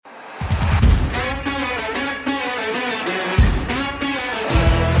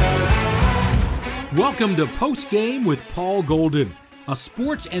Welcome to Post Game with Paul Golden, a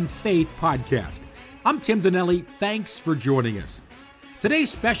sports and faith podcast. I'm Tim Donnelly. Thanks for joining us.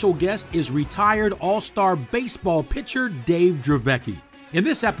 Today's special guest is retired All-Star baseball pitcher Dave Dravecky. In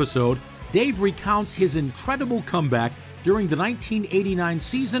this episode, Dave recounts his incredible comeback during the 1989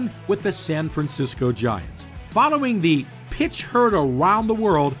 season with the San Francisco Giants. Following the pitch heard around the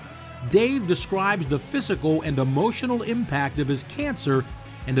world, Dave describes the physical and emotional impact of his cancer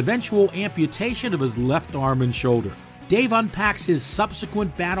and eventual amputation of his left arm and shoulder. Dave unpacks his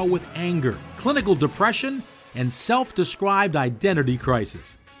subsequent battle with anger, clinical depression, and self-described identity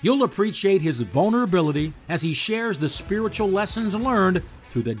crisis. You'll appreciate his vulnerability as he shares the spiritual lessons learned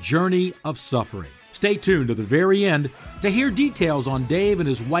through the journey of suffering. Stay tuned to the very end to hear details on Dave and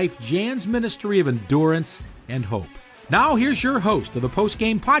his wife Jan's ministry of endurance and hope. Now here's your host of the Post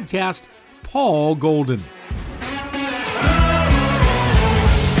Game podcast, Paul Golden.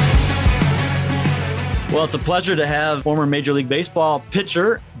 Well, it's a pleasure to have former Major League Baseball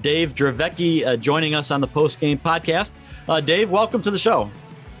pitcher Dave Dravecky joining us on the Post Game podcast. Dave, welcome to the show.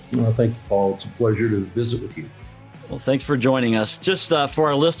 Well, thank you, Paul. It's a pleasure to visit with you. Well, thanks for joining us. Just for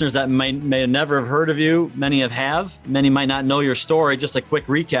our listeners that may never have heard of you, many have. Many might not know your story. Just a quick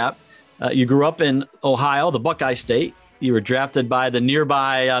recap. You grew up in Ohio, the Buckeye State. You were drafted by the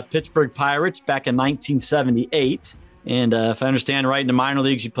nearby Pittsburgh Pirates back in 1978. And if I understand right, in the minor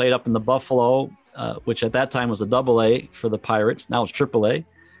leagues, you played up in the Buffalo, which at that time was a AA for the Pirates. Now it's AAA.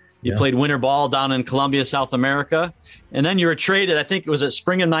 You played winter ball down in Colombia, South America. And then you were traded, I think it was at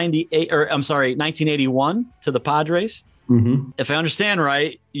spring of 1981 to the Padres. Mm-hmm. If I understand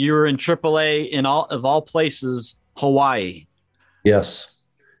right, you were in AAA in all places, Hawaii. Yes.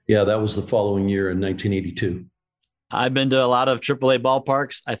 Yeah, that was the following year in 1982. I've been to a lot of AAA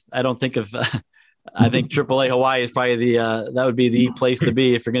ballparks. I don't think of, I think AAA Hawaii is probably that would be the place to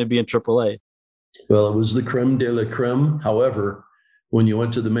be if you're going to be in AAA. Well, it was the creme de la creme. However, when you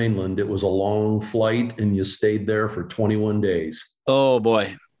went to the mainland, it was a long flight and you stayed there for 21 days. Oh,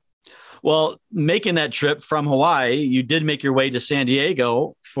 boy. Well, making that trip from Hawaii, you did make your way to San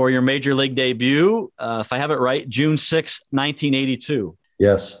Diego for your major league debut. If I have it right, June 6, 1982.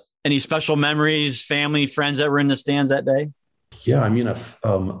 Yes. Any special memories, family, friends that were in the stands that day? Yeah. I mean,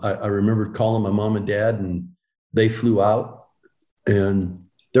 I remember calling my mom and dad and they flew out, and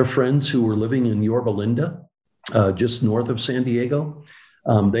their friends who were living in Yorba Linda, just north of San Diego.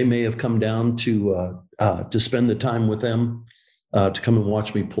 They may have come down to spend the time with them, to come and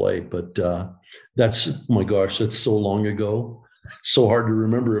watch me play. But that's, oh my gosh, that's so long ago. So hard to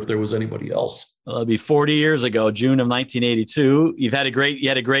remember if there was anybody else. Well, it'll be 40 years ago, June of 1982.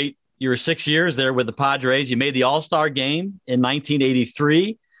 You were 6 years there with the Padres. You made the All-Star game in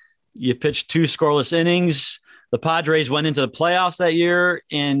 1983. You pitched 2 scoreless innings. The Padres went into the playoffs that year,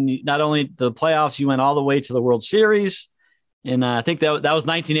 and not only the playoffs, you went all the way to the World Series. And I think that was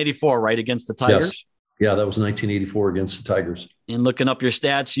 1984, right, against the Tigers? Yes. Yeah, that was 1984 against the Tigers. And looking up your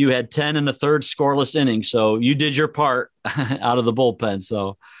stats, you had 10 and a third scoreless innings. So you did your part out of the bullpen.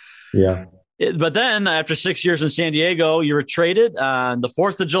 So, yeah. But then after 6 years in San Diego, you were traded on the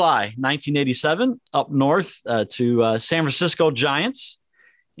 4th of July, 1987, up north to San Francisco Giants.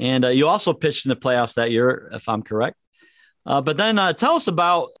 And you also pitched in the playoffs that year, if I'm correct. But then tell us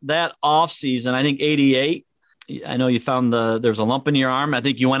about that offseason. I think 88. I know you found there's a lump in your arm. I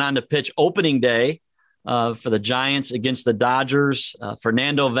think you went on to pitch opening day for the Giants against the Dodgers.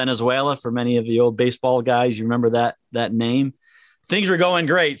 Fernando Venezuela, for many of the old baseball guys, you remember that name. Things were going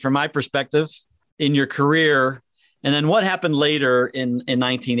great from my perspective in your career. And then what happened later in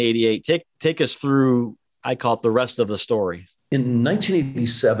 1988? Take us through, I call it the rest of the story. In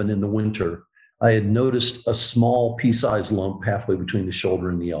 1987, in the winter, I had noticed a small pea-sized lump halfway between the shoulder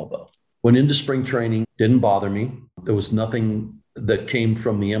and the elbow. Went into spring training, didn't bother me. There was nothing that came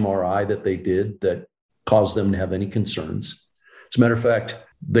from the MRI that they did that caused them to have any concerns. As a matter of fact,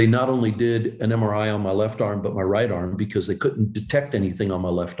 they not only did an MRI on my left arm, but my right arm, because they couldn't detect anything on my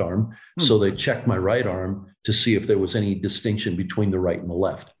left arm. So they checked my right arm to see if there was any distinction between the right and the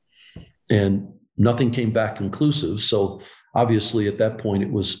left. And nothing came back conclusive. So obviously at that point,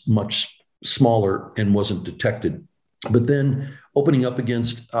 it was much smaller and wasn't detected. But then opening up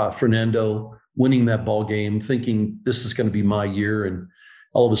against Fernando, winning that ball game, thinking this is going to be my year. And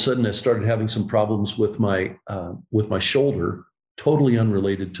all of a sudden I started having some problems with my shoulder, totally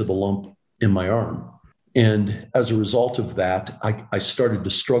unrelated to the lump in my arm. And as a result of that, I started to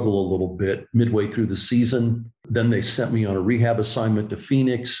struggle a little bit midway through the season. Then they sent me on a rehab assignment to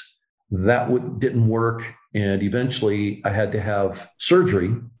Phoenix. That didn't work. And eventually I had to have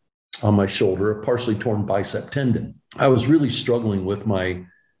surgery on my shoulder, a partially torn bicep tendon. I was really struggling with my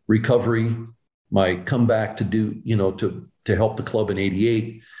recovery my comeback to do, to help the club in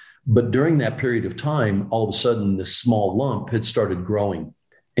 88. But during that period of time, all of a sudden, this small lump had started growing.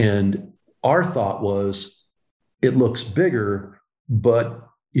 And our thought was, it looks bigger, but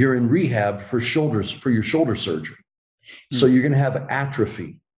you're in rehab for your shoulder surgery. So you're going to have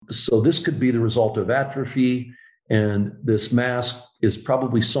atrophy. So this could be the result of atrophy. And this mass is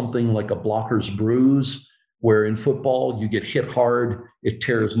probably something like a blocker's bruise, where in football, you get hit hard, it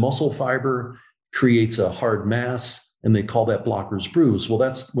tears muscle fiber, creates a hard mass, and they call that blocker's bruise. Well,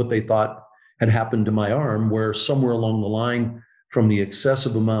 that's what they thought had happened to my arm, where somewhere along the line, from the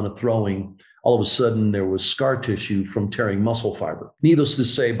excessive amount of throwing, all of a sudden there was scar tissue from tearing muscle fiber. Needless to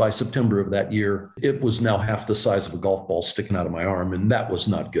say, by September of that year, it was now half the size of a golf ball sticking out of my arm, and that was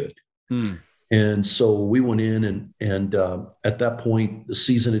not good. And so we went in, and at that point, the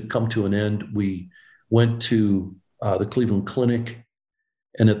season had come to an end. We went to the Cleveland Clinic,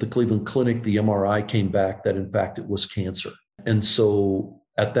 and at the Cleveland Clinic, the MRI came back that, in fact, it was cancer. And so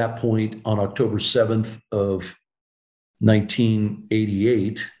at that point, on October 7th of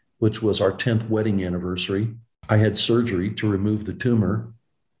 1988, which was our 10th wedding anniversary, I had surgery to remove the tumor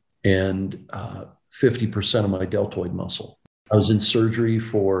and 50% of my deltoid muscle. I was in surgery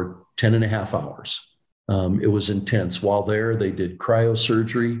for 10 and a half hours. It was intense. While there, they did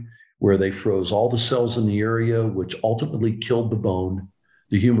cryosurgery, where they froze all the cells in the area, which ultimately killed the bone,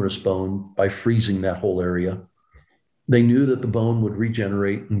 the humerus bone, by freezing that whole area. They knew that the bone would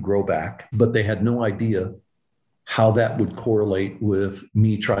regenerate and grow back, but they had no idea how that would correlate with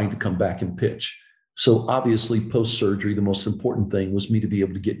me trying to come back and pitch. So obviously, post-surgery, the most important thing was me to be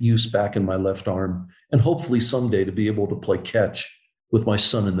able to get use back in my left arm, and hopefully someday to be able to play catch with my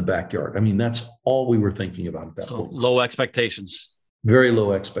son in the backyard. I mean, that's all we were thinking about at that point. Low expectations. Very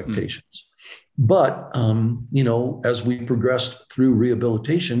low expectations. But, as we progressed through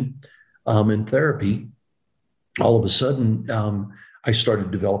rehabilitation and therapy, all of a sudden, I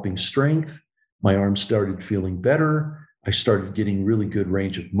started developing strength. My arm started feeling better. I started getting really good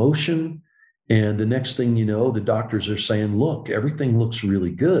range of motion. And the next thing you know, the doctors are saying, look, everything looks really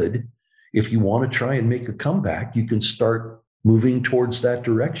good. If you want to try and make a comeback, you can start moving towards that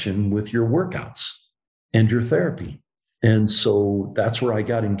direction with your workouts and your therapy. And so that's where I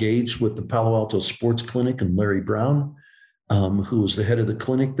got engaged with the Palo Alto Sports Clinic and Larry Brown, who was the head of the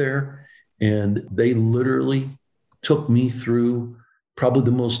clinic there. And they literally took me through probably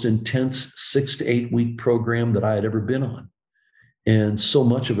the most intense 6 to 8 week program that I had ever been on. And so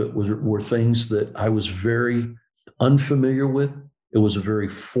much of it were things that I was very unfamiliar with. It was a very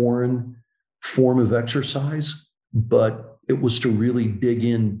foreign form of exercise, but it was to really dig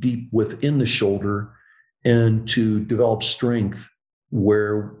in deep within the shoulder and to develop strength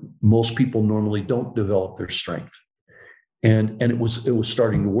where most people normally don't develop their strength. And it was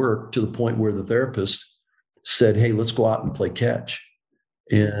starting to work to the point where the therapist said, hey, let's go out and play catch.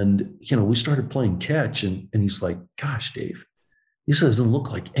 And, we started playing catch, and he's like, gosh, Dave, he said, it doesn't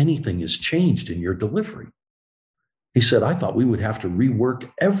look like anything has changed in your delivery. He said, I thought we would have to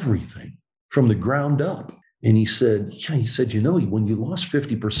rework everything from the ground up. And he said, when you lost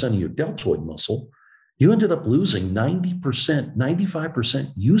 50% of your deltoid muscle, you ended up losing 90%,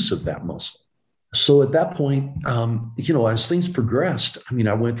 95% use of that muscle. So at that point, as things progressed,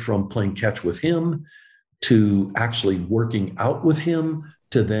 I went from playing catch with him to actually working out with him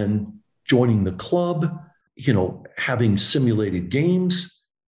to then joining the club, having simulated games,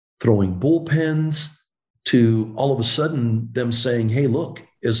 throwing bullpens, to all of a sudden them saying, hey, look,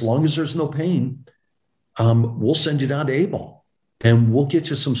 as long as there's no pain, we'll send you down to A-ball and we'll get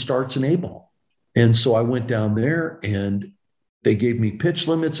you some starts in A-ball. And so I went down there and they gave me pitch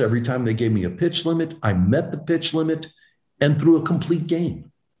limits. Every time they gave me a pitch limit, I met the pitch limit and threw a complete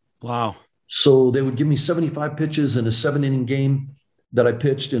game. Wow. So they would give me 75 pitches in a 7-inning game that I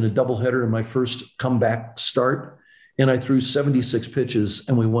pitched in a doubleheader in my first comeback start. And I threw 76 pitches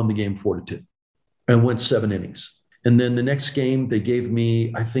and we won the game 4-2 and went 7 innings. And then the next game, they gave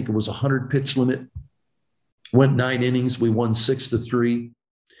me, I think it was 100 pitch limit, went 9 innings. We won 6-3.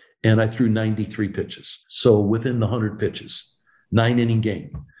 And I threw 93 pitches. So within the 100 pitches, 9-inning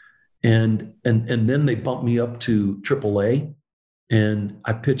game. And then they bumped me up to AAA. And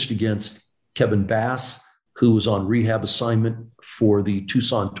I pitched against Kevin Bass, who was on rehab assignment for the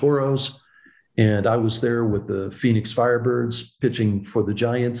Tucson Toros. And I was there with the Phoenix Firebirds pitching for the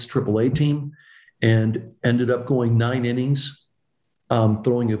Giants AAA team, and ended up going 9 innings,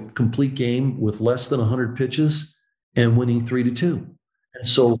 throwing a complete game with less than 100 pitches and winning 3-2. And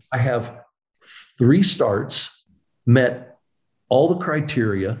so I have 3 starts, met all the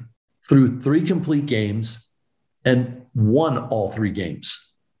criteria, threw 3 complete games, and won all 3 games.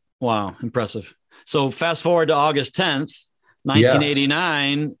 Wow, impressive. So fast forward to August 10th,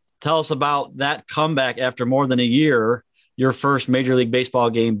 1989. Yes. Tell us about that comeback after more than a year, your first Major League Baseball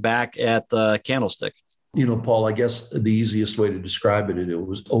game back at the Candlestick. Paul, I guess the easiest way to describe it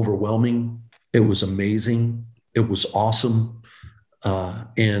was overwhelming. It was amazing. It was awesome.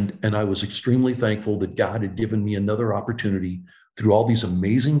 And I was extremely thankful that God had given me another opportunity through all these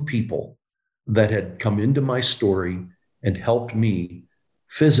amazing people that had come into my story and helped me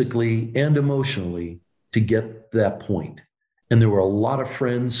physically and emotionally to get that point. And there were a lot of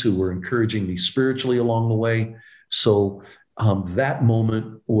friends who were encouraging me spiritually along the way. So that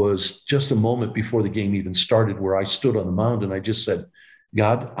moment was just a moment before the game even started, where I stood on the mound and I just said,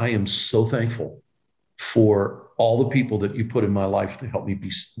 God, I am so thankful for all the people that you put in my life to help me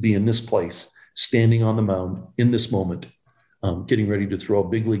be in this place, standing on the mound in this moment, getting ready to throw a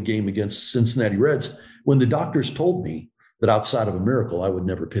big league game against the Cincinnati Reds, when the doctors told me that outside of a miracle, I would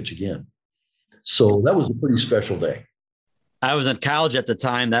never pitch again. So that was a pretty special day. I was in college at the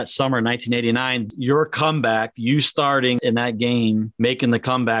time, that summer, 1989. Your comeback, you starting in that game, making the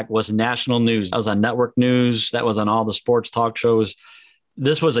comeback, was national news. That was on network news. That was on all the sports talk shows.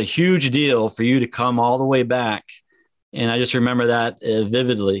 This was a huge deal for you to come all the way back. And I just remember that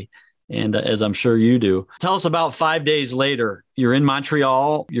vividly, and as I'm sure you do. Tell us about 5 days later. You're in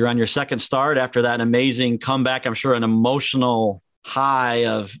Montreal. You're on your second start after that amazing comeback. I'm sure an emotional high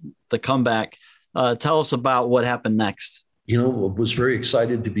of the comeback. Tell us about what happened next. Was very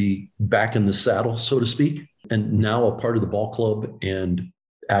excited to be back in the saddle, so to speak, and now a part of the ball club and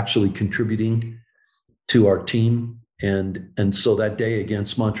actually contributing to our team. And so that day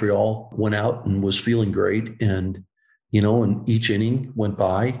against Montreal, went out and was feeling great. And, and each inning went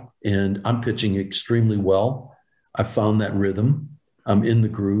by and I'm pitching extremely well. I found that rhythm. I'm in the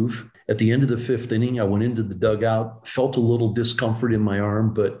groove. At the end of the fifth inning, I went into the dugout, felt a little discomfort in my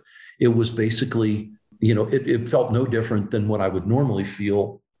arm, but it was basically, it felt no different than what I would normally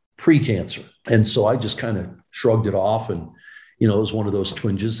feel pre-cancer. And so I just kind of shrugged it off. And, it was one of those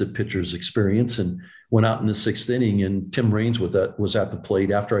twinges that pitchers experience, and went out in the sixth inning, and Tim Raines was at the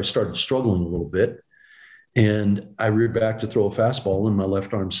plate after I started struggling a little bit. And I reared back to throw a fastball and my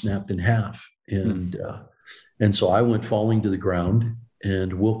left arm snapped in half. And so I went falling to the ground,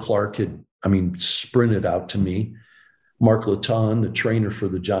 and Will Clark had sprinted out to me. Mark Laton, the trainer for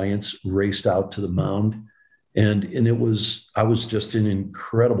the Giants, raced out to the mound. And I was just in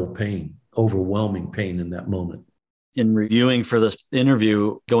incredible pain, overwhelming pain in that moment. In reviewing for this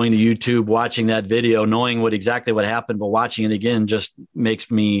interview, going to YouTube, watching that video, knowing exactly what happened, but watching it again just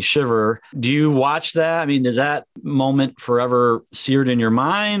makes me shiver. Do you watch that? Is that moment forever seared in your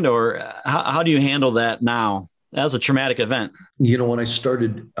mind, or how do you handle that now? That was a traumatic event. When I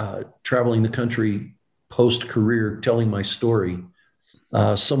started traveling the country post-career telling my story,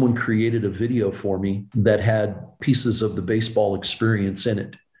 someone created a video for me that had pieces of the baseball experience in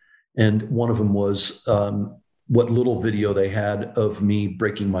it. And one of them was what little video they had of me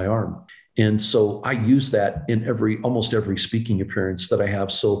breaking my arm. And so I use that in almost every speaking appearance that I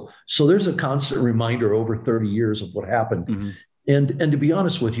have. So there's a constant reminder over 30 years of what happened. Mm-hmm. And to be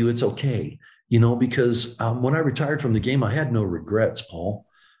honest with you, it's okay, because when I retired from the game, I had no regrets, Paul.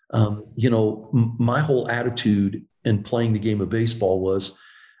 My whole attitude in playing the game of baseball was,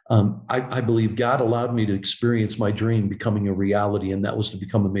 I believe God allowed me to experience my dream becoming a reality, and that was to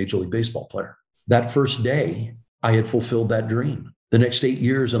become a Major League Baseball player. That first day, I had fulfilled that dream. The next 8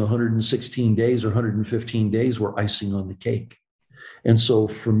 years and 116 days or 115 days were icing on the cake. And so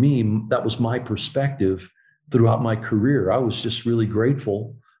for me, that was my perspective throughout my career. I was just really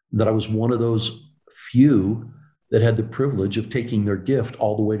grateful that I was one of those few that had the privilege of taking their gift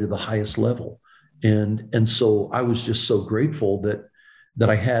all the way to the highest level. And so I was just so grateful that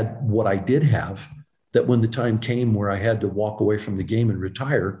I had what I did have, that when the time came where I had to walk away from the game and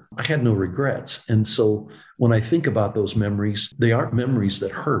retire, I had no regrets. And so when I think about those memories, they aren't memories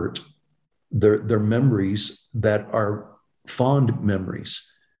that hurt. They're memories that are fond memories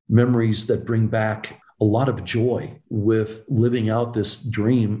that bring back a lot of joy with living out this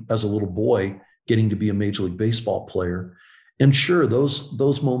dream as a little boy, getting to be a Major League Baseball player. And sure,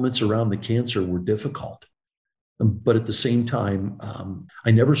 those moments around the cancer were difficult. But at the same time,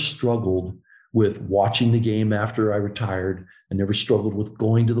 I never struggled with watching the game after I retired. I never struggled with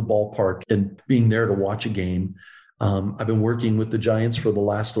going to the ballpark and being there to watch a game. I've been working with the Giants for the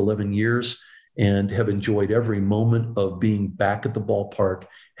last 11 years and have enjoyed every moment of being back at the ballpark,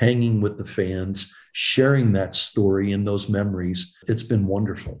 hanging with the fans, sharing that story and those memories. It's been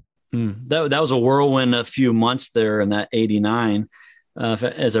wonderful. That was a whirlwind a few months there in that 89.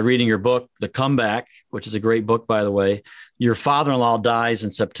 As I'm reading your book, The Comeback, which is a great book, by the way, your father-in-law dies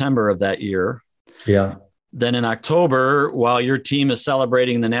in September of that year. Yeah. Then in October, while your team is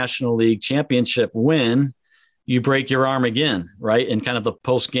celebrating the National League championship win, you break your arm again, right? In kind of the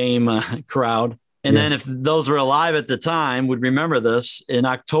post-game crowd. And then if those were alive at the time would remember this, in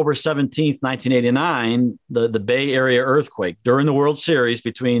October 17th, 1989, the Bay Area earthquake during the World Series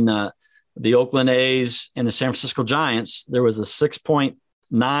between the Oakland A's and the San Francisco Giants, there was a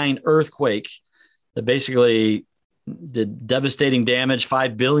 6.9 earthquake that basically did devastating damage,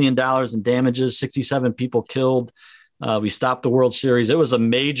 $5 billion in damages, 67 people killed. We stopped the World Series. It was a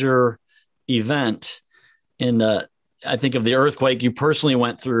major event. And I think of the earthquake you personally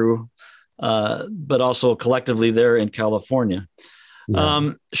went through, but also collectively there in California.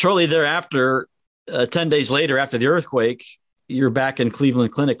 Yeah. Shortly thereafter, 10 days later after the earthquake, you're back in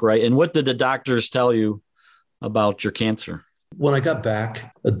Cleveland Clinic, right? And what did the doctors tell you about your cancer? When I got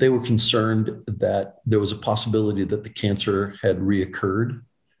back, they were concerned that there was a possibility that the cancer had reoccurred.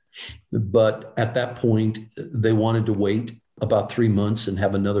 But at that point, they wanted to wait about 3 months and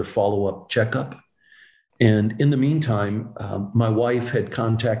have another follow-up checkup. And in the meantime, my wife had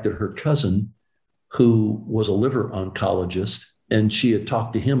contacted her cousin, who was a liver oncologist, and she had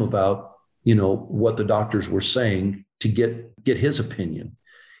talked to him about, what the doctors were saying to get his opinion.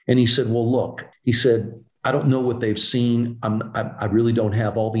 And he said, well, look, he said, I don't know what they've seen. I really don't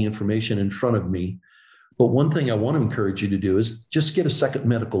have all the information in front of me. But one thing I want to encourage you to do is just get a second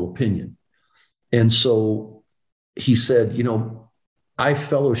medical opinion. And so he said, I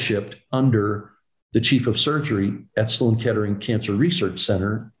fellowshipped under the chief of surgery at Sloan Kettering Cancer Research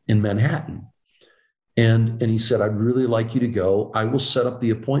Center in Manhattan. And he said, I'd really like you to go. I will set up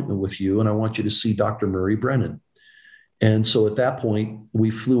the appointment with you, and I want you to see Dr. Murray Brennan. And so at that point, we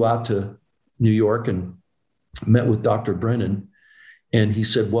flew out to New York and met with Dr. Brennan. And he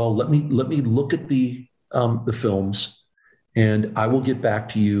said, well, let me look at the films, and I will get back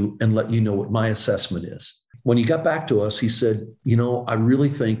to you and let you know what my assessment is. When he got back to us, he said, I really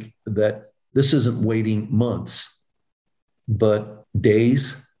think that this isn't waiting months, but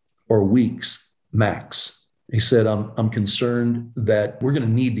days or weeks max. He said, I'm concerned that we're going to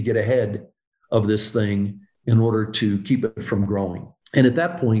need to get ahead of this thing in order to keep it from growing. And at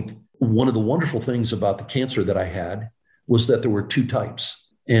that point, one of the wonderful things about the cancer that I had was that there were two types.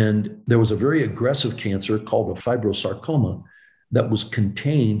 And there was a very aggressive cancer called a fibrosarcoma that was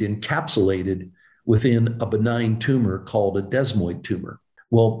contained, encapsulated within a benign tumor called a desmoid tumor.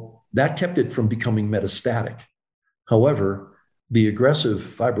 Well, that kept it from becoming metastatic. However, the aggressive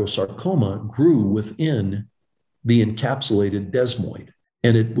fibrosarcoma grew within the encapsulated desmoid,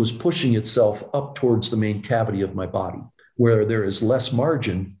 and it was pushing itself up towards the main cavity of my body, where there is less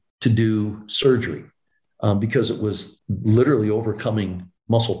margin to do surgery because it was literally overcoming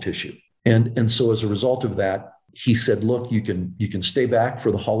muscle tissue. And so as a result of that, he said, look, you can stay back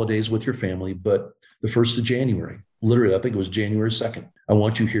for the holidays with your family, but the 1st of January, literally, I think it was January 2nd, I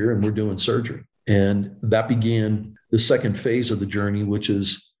want you here and we're doing surgery. And that began the second phase of the journey, which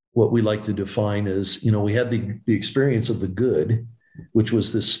is what we like to define as, we had the experience of the good, which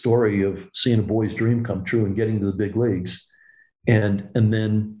was this story of seeing a boy's dream come true and getting to the big leagues. And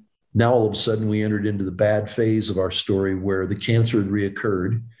then now all of a sudden we entered into the bad phase of our story where the cancer had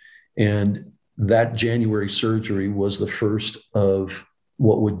reoccurred. And that January surgery was the first of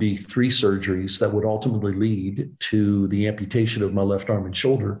what would be 3 surgeries that would ultimately lead to the amputation of my left arm and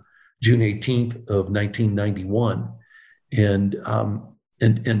shoulder, June 18th of 1991. And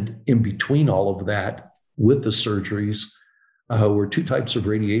in between all of that, with the surgeries, were 2 types of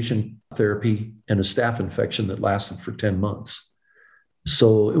radiation therapy and a staph infection that lasted for 10 months.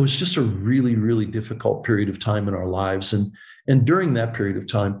 So it was just a really, really difficult period of time in our lives. And during that period of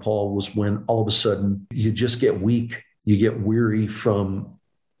time, Paul, was when all of a sudden you just get weak. You get weary from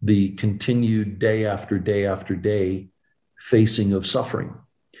the continued day after day after day facing of suffering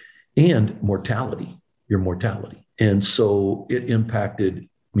and mortality, your mortality. And so it impacted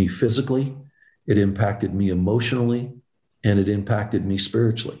me physically, it impacted me emotionally, and it impacted me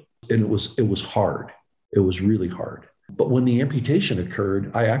spiritually. And it was hard. It was really hard. But when the amputation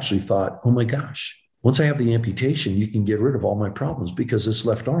occurred, I actually thought, oh my gosh, once I have the amputation, you can get rid of all my problems, because this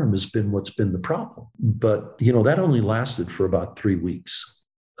left arm has been what's been the problem. But, that only lasted for about 3 weeks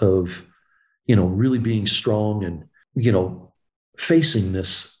of, really being strong and, facing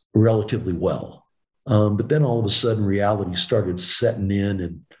this relatively well. But then all of a sudden reality started setting in,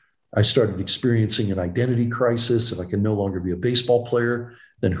 and I started experiencing an identity crisis. If I can no longer be a baseball player,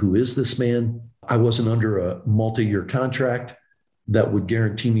 then who is this man? I wasn't under a multi-year contract that would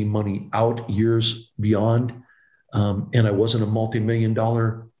guarantee me money out years beyond. And I wasn't a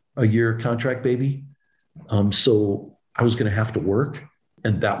multi-million-dollar a year contract baby. So I was going to have to work,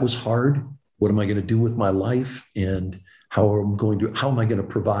 and that was hard. what am I going to do with my life? And how am I going to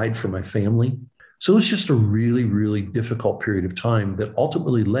provide for my family? So it was just a really, really difficult period of time that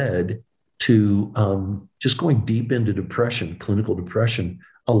ultimately led to just going deep into depression, clinical depression,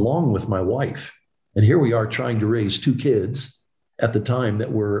 along with my wife. And here we are trying to raise two kids at the time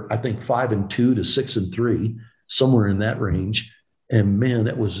that were, I think, 5 and 2 to 6 and 3, somewhere in that range. And man,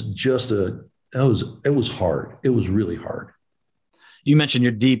 it was hard. It was really hard. You mentioned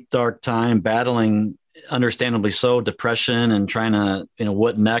your deep, dark time battling, understandably so, depression and trying to,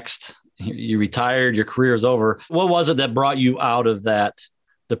 what next? You retired, your career is over. What was it that brought you out of that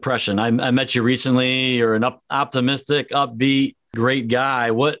depression? I met you recently. You're an optimistic, upbeat, great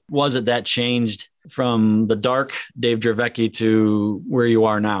guy. What was it that changed from the dark Dave Dravecky to where you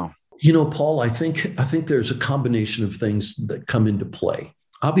are now? Paul, I think there's a combination of things that come into play.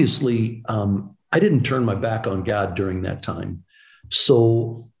 Obviously, I didn't turn my back on God during that time.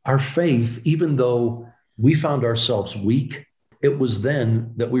 So our faith, even though we found ourselves weak, it was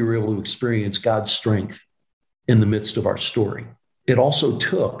then that we were able to experience God's strength in the midst of our story. It also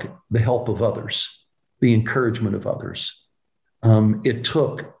took the help of others, the encouragement of others. It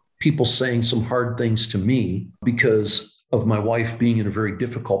took people saying some hard things to me because of my wife being in a very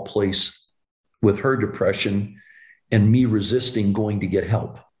difficult place with her depression and me resisting going to get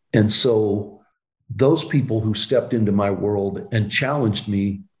help. And so those people who stepped into my world and challenged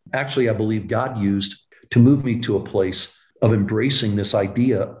me, actually, I believe God used to move me to a place of embracing this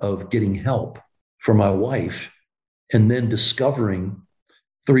idea of getting help for my wife, and then discovering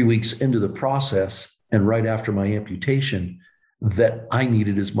 3 weeks into the process and right after my amputation that I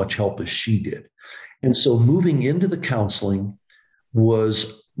needed as much help as she did. And so moving into the counseling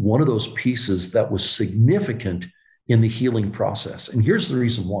was one of those pieces that was significant in the healing process. And here's the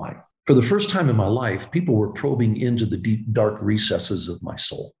reason why. For the first time in my life, people were probing into the deep, dark recesses of my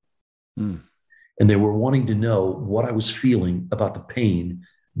soul. And they were wanting to know what I was feeling about the pain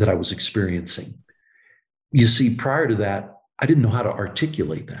that I was experiencing. You see, prior to that, I didn't know how to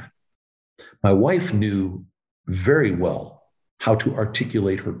articulate that. My wife knew very well how to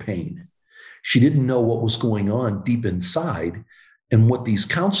articulate her pain. She didn't know what was going on deep inside. And what these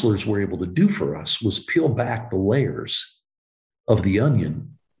counselors were able to do for us was peel back the layers of the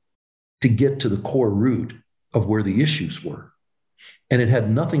onion to get to the core root of where the issues were. And it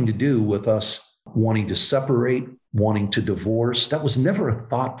had nothing to do with us wanting to separate, wanting to divorce. That was never a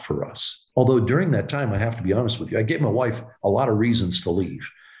thought for us. Although during that time, I have to be honest with you, I gave my wife a lot of reasons to leave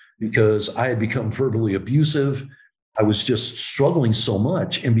because I had become verbally abusive. I was just struggling so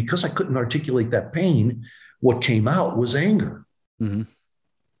much. And because I couldn't articulate that pain, what came out was anger. Mm-hmm.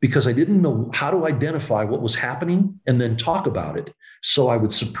 Because I didn't know how to identify what was happening and then talk about it. So I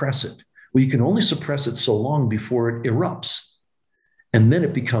would suppress it. Well, you can only suppress it so long before it erupts. And then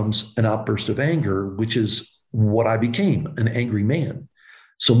it becomes an outburst of anger, which is what I became, an angry man.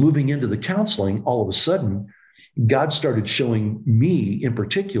 So moving into the counseling, all of a sudden, God started showing me in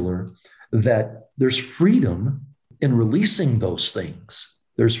particular that there's freedom in releasing those things.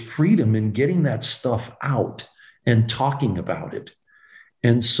 There's freedom in getting that stuff out and talking about it.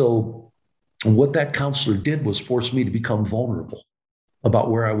 And so what that counselor did was force me to become vulnerable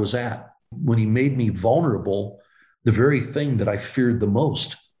about where I was at. When he made me vulnerable, the very thing that I feared the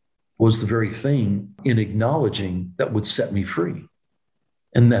most was the very thing in acknowledging that would set me free.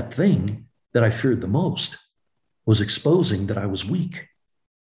 And that thing that I feared the most was exposing that I was weak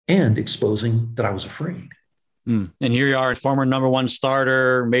and exposing that I was afraid. And here you are, former number one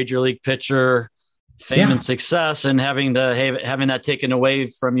starter, major league pitcher, fame and success, and having that taken away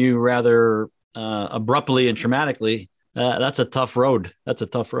from you rather abruptly and traumatically. That's a tough road.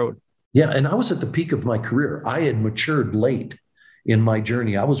 Yeah. And I was at the peak of my career. I had matured late in my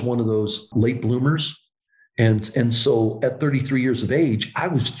journey. I was one of those late bloomers. And so at 33 years of age, I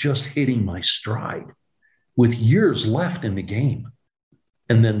was just hitting my stride with years left in the game.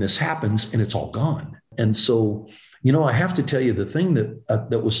 And then this happens and it's all gone. And so, I have to tell you, the thing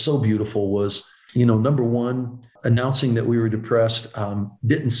that was so beautiful was, number one, announcing that we were depressed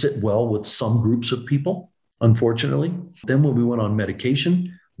didn't sit well with some groups of people, unfortunately. Then when we went on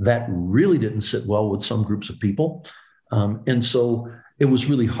medication, that really didn't sit well with some groups of people. And so it was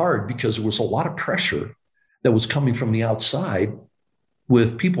really hard because there was a lot of pressure that was coming from the outside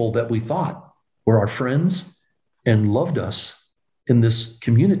with people that we thought were our friends and loved us in this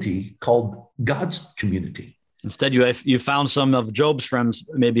community called God's community. Instead, you found some of Job's friends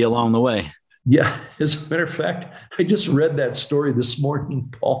maybe along the way. Yeah. As a matter of fact, I just read that story this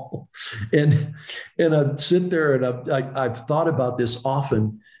morning, Paul, and I'd sit there and I've thought about this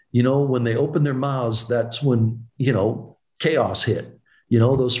often. When they open their mouths, that's when, chaos hit.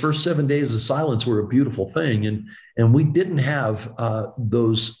 Those first 7 days of silence were a beautiful thing. And we didn't have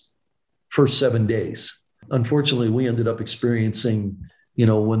those first 7 days. Unfortunately, we ended up experiencing,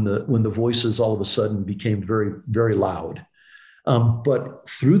 when the voices all of a sudden became very, very loud. But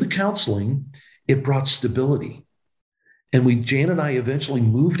through the counseling, it brought stability. And Jan and I eventually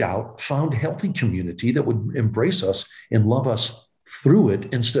moved out, found a healthy community that would embrace us and love us through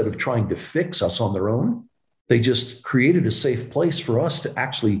it instead of trying to fix us on their own. They just created a safe place for us to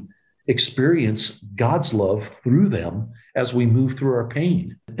actually experience God's love through them as we move through our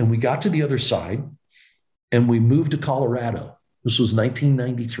pain. And we got to the other side and we moved to Colorado. This was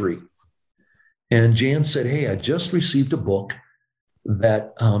 1993. And Jan said, hey, I just received a book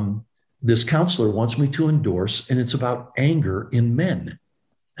that this counselor wants me to endorse, and it's about anger in men.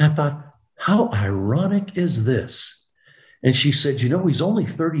 And I thought, how ironic is this? And she said, he's only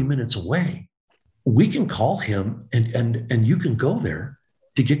 30 minutes away. We can call him and you can go there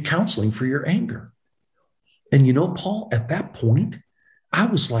to get counseling for your anger. And Paul, at that point, I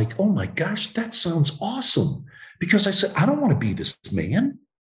was like, oh my gosh, that sounds awesome. Because I said, I don't want to be this man.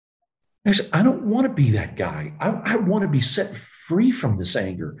 I said, I don't want to be that guy. I want to be set free from this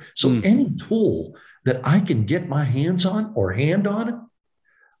anger. So any tool that I can get my hands on or hand on,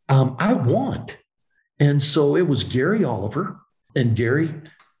 I want. And so it was Gary Oliver, and Gary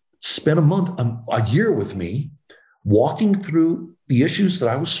spent a year with me, walking through the issues that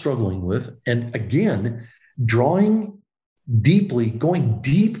I was struggling with. And again, going deep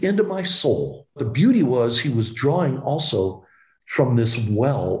into my soul. The beauty was he was drawing also from this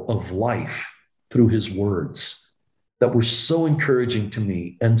well of life through his words that were so encouraging to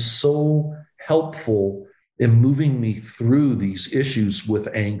me and so helpful in moving me through these issues with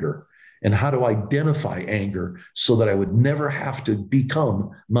anger and how to identify anger so that I would never have to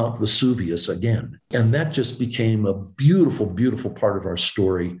become Mount Vesuvius again. And that just became a beautiful, beautiful part of our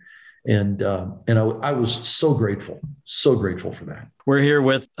story. And I was so grateful for that. We're here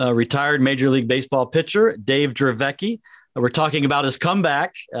with a retired Major League Baseball pitcher, Dave Dravecky. We're talking about his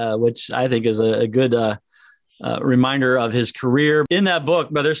comeback, which I think is a good reminder of his career. In that book,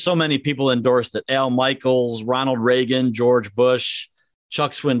 but there's so many people endorsed it. Al Michaels, Ronald Reagan, George Bush,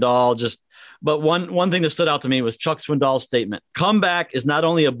 Chuck Swindoll. But one thing that stood out to me was Chuck Swindoll's statement. Comeback is not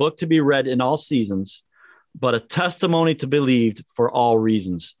only a book to be read in all seasons, but a testimony to be believed for all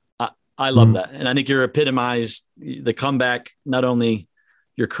reasons. I love that. And I think you epitomized the comeback, not only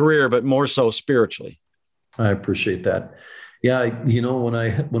your career, but more so spiritually. I appreciate that. Yeah. When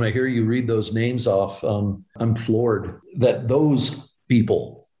I hear you read those names off, I'm floored that those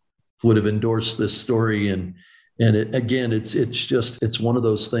people would have endorsed this story. And it's one of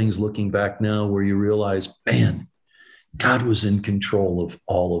those things looking back now where you realize, man, God was in control of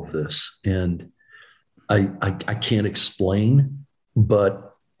all of this. And I can't explain, but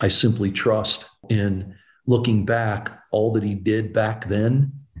I simply trust. And looking back, all that he did back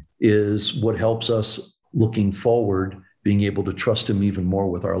then is what helps us looking forward, being able to trust him even more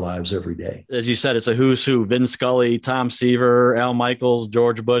with our lives every day. As you said, it's a who's who: Vin Scully, Tom Seaver, Al Michaels,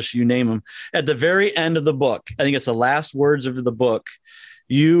 George Bush, you name them. At the very end of the book, I think it's the last words of the book,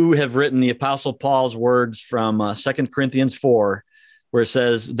 you have written the Apostle Paul's words from 2 Corinthians 4, where it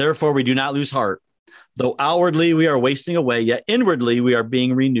says, therefore we do not lose heart. Though outwardly we are wasting away, yet inwardly we are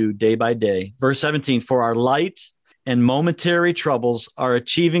being renewed day by day. Verse 17, for our light and momentary troubles are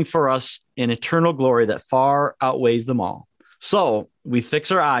achieving for us an eternal glory that far outweighs them all. So we fix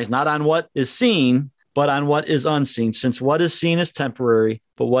our eyes not on what is seen, but on what is unseen, since what is seen is temporary,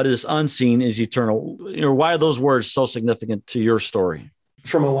 but what is unseen is eternal. Why are those words so significant to your story?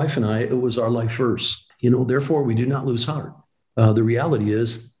 For my wife and I, it was our life verse. Therefore we do not lose heart. The reality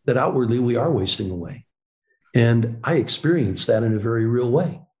is that outwardly we are wasting away. And I experienced that in a very real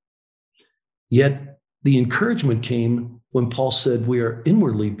way. Yet the encouragement came when Paul said we are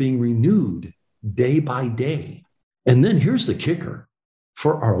inwardly being renewed day by day. And then here's the kicker.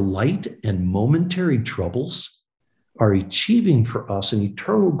 For our light and momentary troubles are achieving for us an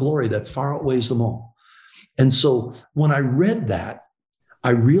eternal glory that far outweighs them all. And so when I read that,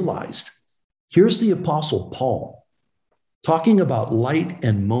 I realized here's the Apostle Paul talking about light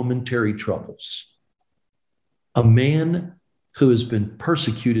and momentary troubles. A man who has been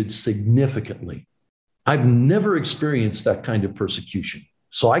persecuted significantly. I've never experienced that kind of persecution,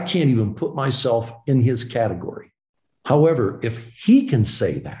 so I can't even put myself in his category. However, if he can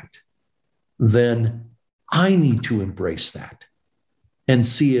say that, then I need to embrace that and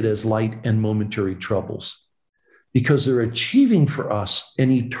see it as light and momentary troubles because they're achieving for us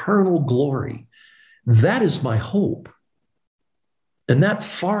an eternal glory. That is my hope. And that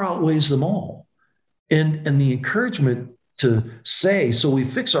far outweighs them all. And the encouragement to say, so we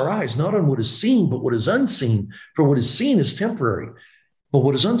fix our eyes not on what is seen, but what is unseen. For what is seen is temporary, but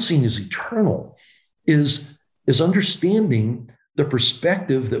what is unseen is eternal, is understanding the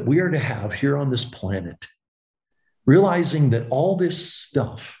perspective that we are to have here on this planet, realizing that all this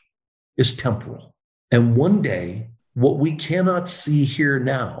stuff is temporal. And one day, what we cannot see here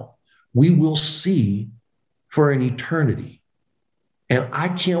now, we will see for an eternity. And I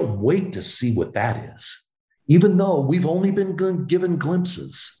can't wait to see what that is. Even though we've only been given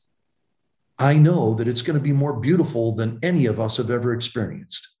glimpses, I know that it's going to be more beautiful than any of us have ever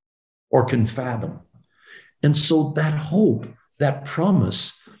experienced or can fathom. And so that hope, that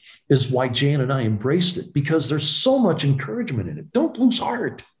promise, is why Jan and I embraced it, because there's so much encouragement in it. Don't lose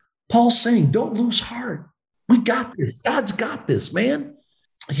heart. Paul's saying, don't lose heart. We got this. God's got this, man.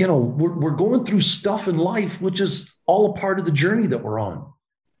 You know, we're going through stuff in life, which is all a part of the journey that we're on.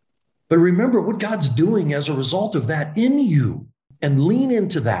 But remember what God's doing as a result of that in you, and lean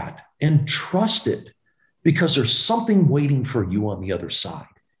into that and trust it, because there's something waiting for you on the other side.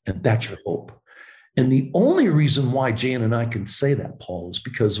 And that's your hope. And the only reason why Jan and I can say that, Paul, is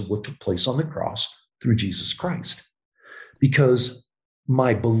because of what took place on the cross through Jesus Christ. Because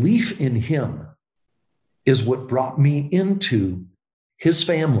my belief in him is what brought me into his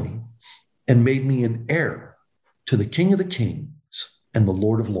family and made me an heir to the King of the Kings and the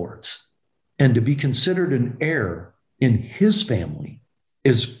Lord of Lords. And to be considered an heir in his family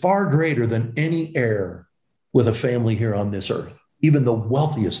is far greater than any heir with a family here on this earth, even the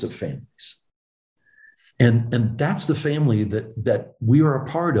wealthiest of families. And that's the family that we are a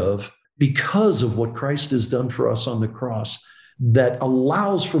part of because of what Christ has done for us on the cross, that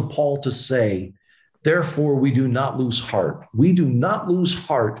allows for Paul to say, therefore, we do not lose heart. We do not lose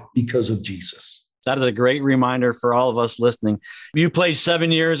heart because of Jesus. That is a great reminder for all of us listening. You played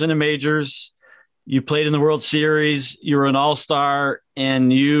 7 years in the majors. You played in the World Series. You were an all-star,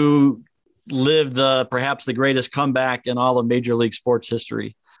 and you lived perhaps the greatest comeback in all of Major League sports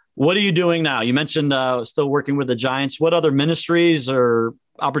history. What are you doing now? You mentioned still working with the Giants. What other ministries or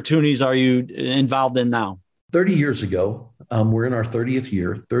opportunities are you involved in now? 30 years ago, we're in our 30th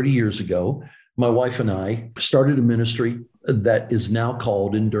year. 30 years ago, my wife and I started a ministry that is now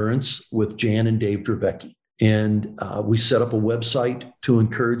called Endurance with Jan and Dave Drevecki. And we set up a website to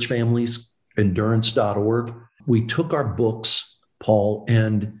encourage families, endurance.org. We took our books, Paul,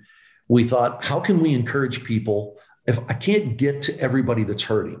 and we thought, how can we encourage people? If I can't get to everybody that's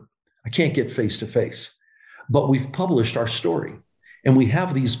hurting, I can't get face to face, but we've published our story and we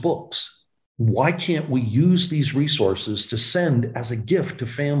have these books. Why can't we use these resources to send as a gift to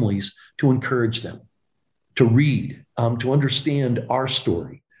families to encourage them, to read, to understand our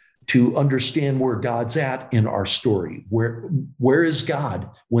story, to understand where God's at in our story? Where is God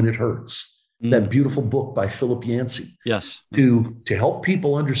when it hurts? That beautiful book by Philip Yancey. Yes. To help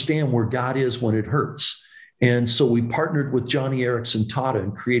people understand where God is when it hurts. And so we partnered with Johnny Erickson Tata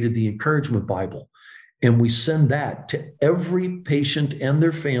and created the Encouragement Bible. And we send that to every patient and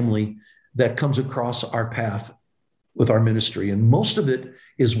their family that comes across our path with our ministry. And most of it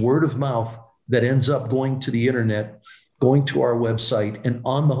is word of mouth that ends up going to the internet, going to our website. And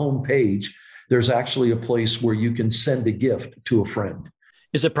on the home page, there's actually a place where you can send a gift to a friend.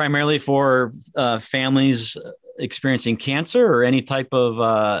 Is it primarily for families experiencing cancer or any type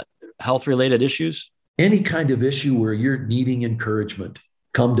of health-related issues? Any kind of issue where you're needing encouragement,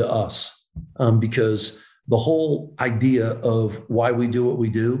 come to us, because the whole idea of why we do what we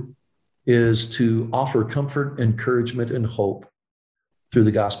do is to offer comfort, encouragement, and hope through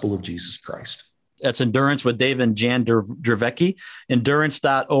the gospel of Jesus Christ. That's Endurance with Dave and Jan Drevecki,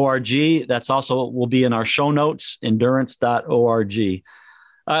 endurance.org. That's also will be in our show notes, endurance.org.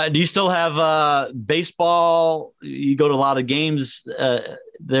 Do you still have baseball? You go to a lot of games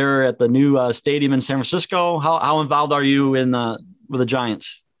there at the new stadium in San Francisco. How involved are you with the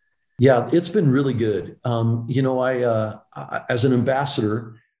Giants? Yeah, it's been really good. I as an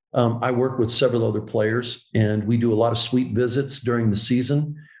ambassador, I work with several other players, and we do a lot of suite visits during the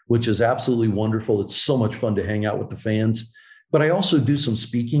season, which is absolutely wonderful. It's so much fun to hang out with the fans. But I also do some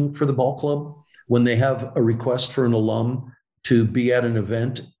speaking for the ball club when they have a request for an alum to be at an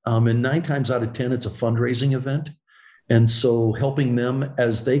event. And 9 times out of 10, it's a fundraising event. And so helping them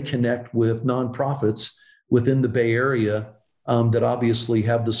as they connect with nonprofits within the Bay Area that obviously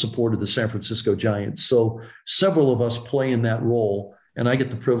have the support of the San Francisco Giants. So several of us play in that role. And I get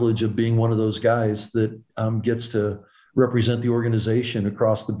the privilege of being one of those guys that gets to represent the organization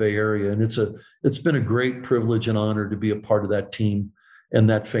across the Bay Area. And it's been a great privilege and honor to be a part of that team and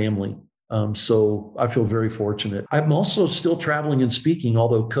that family. So I feel very fortunate. I'm also still traveling and speaking,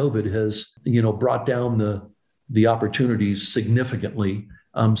 although COVID has, brought down the the opportunities significantly.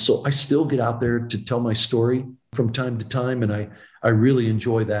 So I still get out there to tell my story from time to time, and I really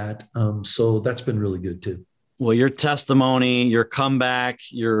enjoy that. So that's been really good too. Well, your testimony, your comeback,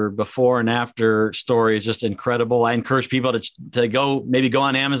 your before and after story is just incredible. I encourage people to go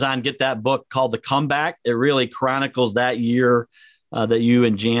on Amazon, get that book called The Comeback. It really chronicles that year that you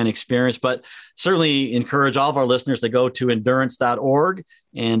and Jan experienced, but certainly encourage all of our listeners to go to endurance.org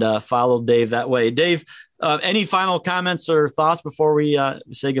and follow Dave that way. Dave, any final comments or thoughts before we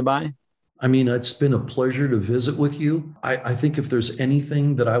say goodbye? I mean, it's been a pleasure to visit with you. I think if there's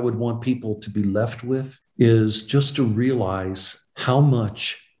anything that I would want people to be left with is just to realize how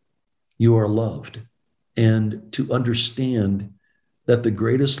much you are loved and to understand that the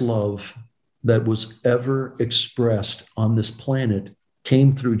greatest love that was ever expressed on this planet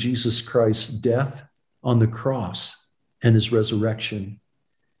came through Jesus Christ's death on the cross and his resurrection.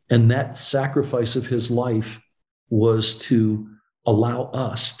 And that sacrifice of his life was to allow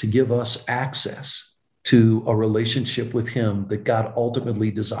us, to give us access to a relationship with him that God ultimately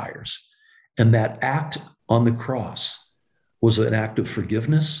desires. And that act on the cross was an act of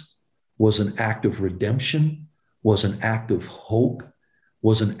forgiveness, was an act of redemption, was an act of hope,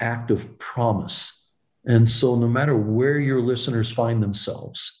 was an act of promise. And so no matter where your listeners find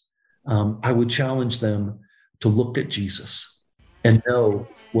themselves, I would challenge them to look at Jesus and know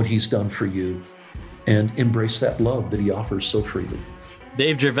what he's done for you and embrace that love that he offers so freely.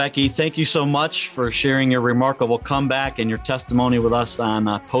 Dave Dravecky, thank you so much for sharing your remarkable comeback and your testimony with us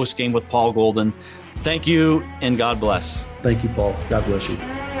on Post Game with Paul Golden. Thank you, and God bless. Thank you, Paul. God bless you.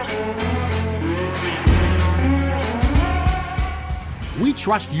 We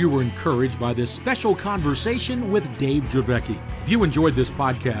trust you were encouraged by this special conversation with Dave Dravecky. If you enjoyed this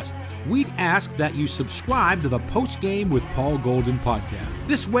podcast, we'd ask that you subscribe to the Post Game with Paul Golden podcast.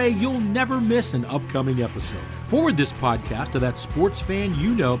 This way, you'll never miss an upcoming episode. Forward this podcast to that sports fan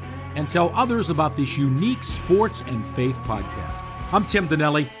you know and tell others about this unique sports and faith podcast. I'm Tim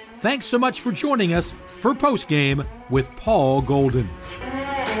Donnelly. Thanks so much for joining us for Post Game with Paul Golden.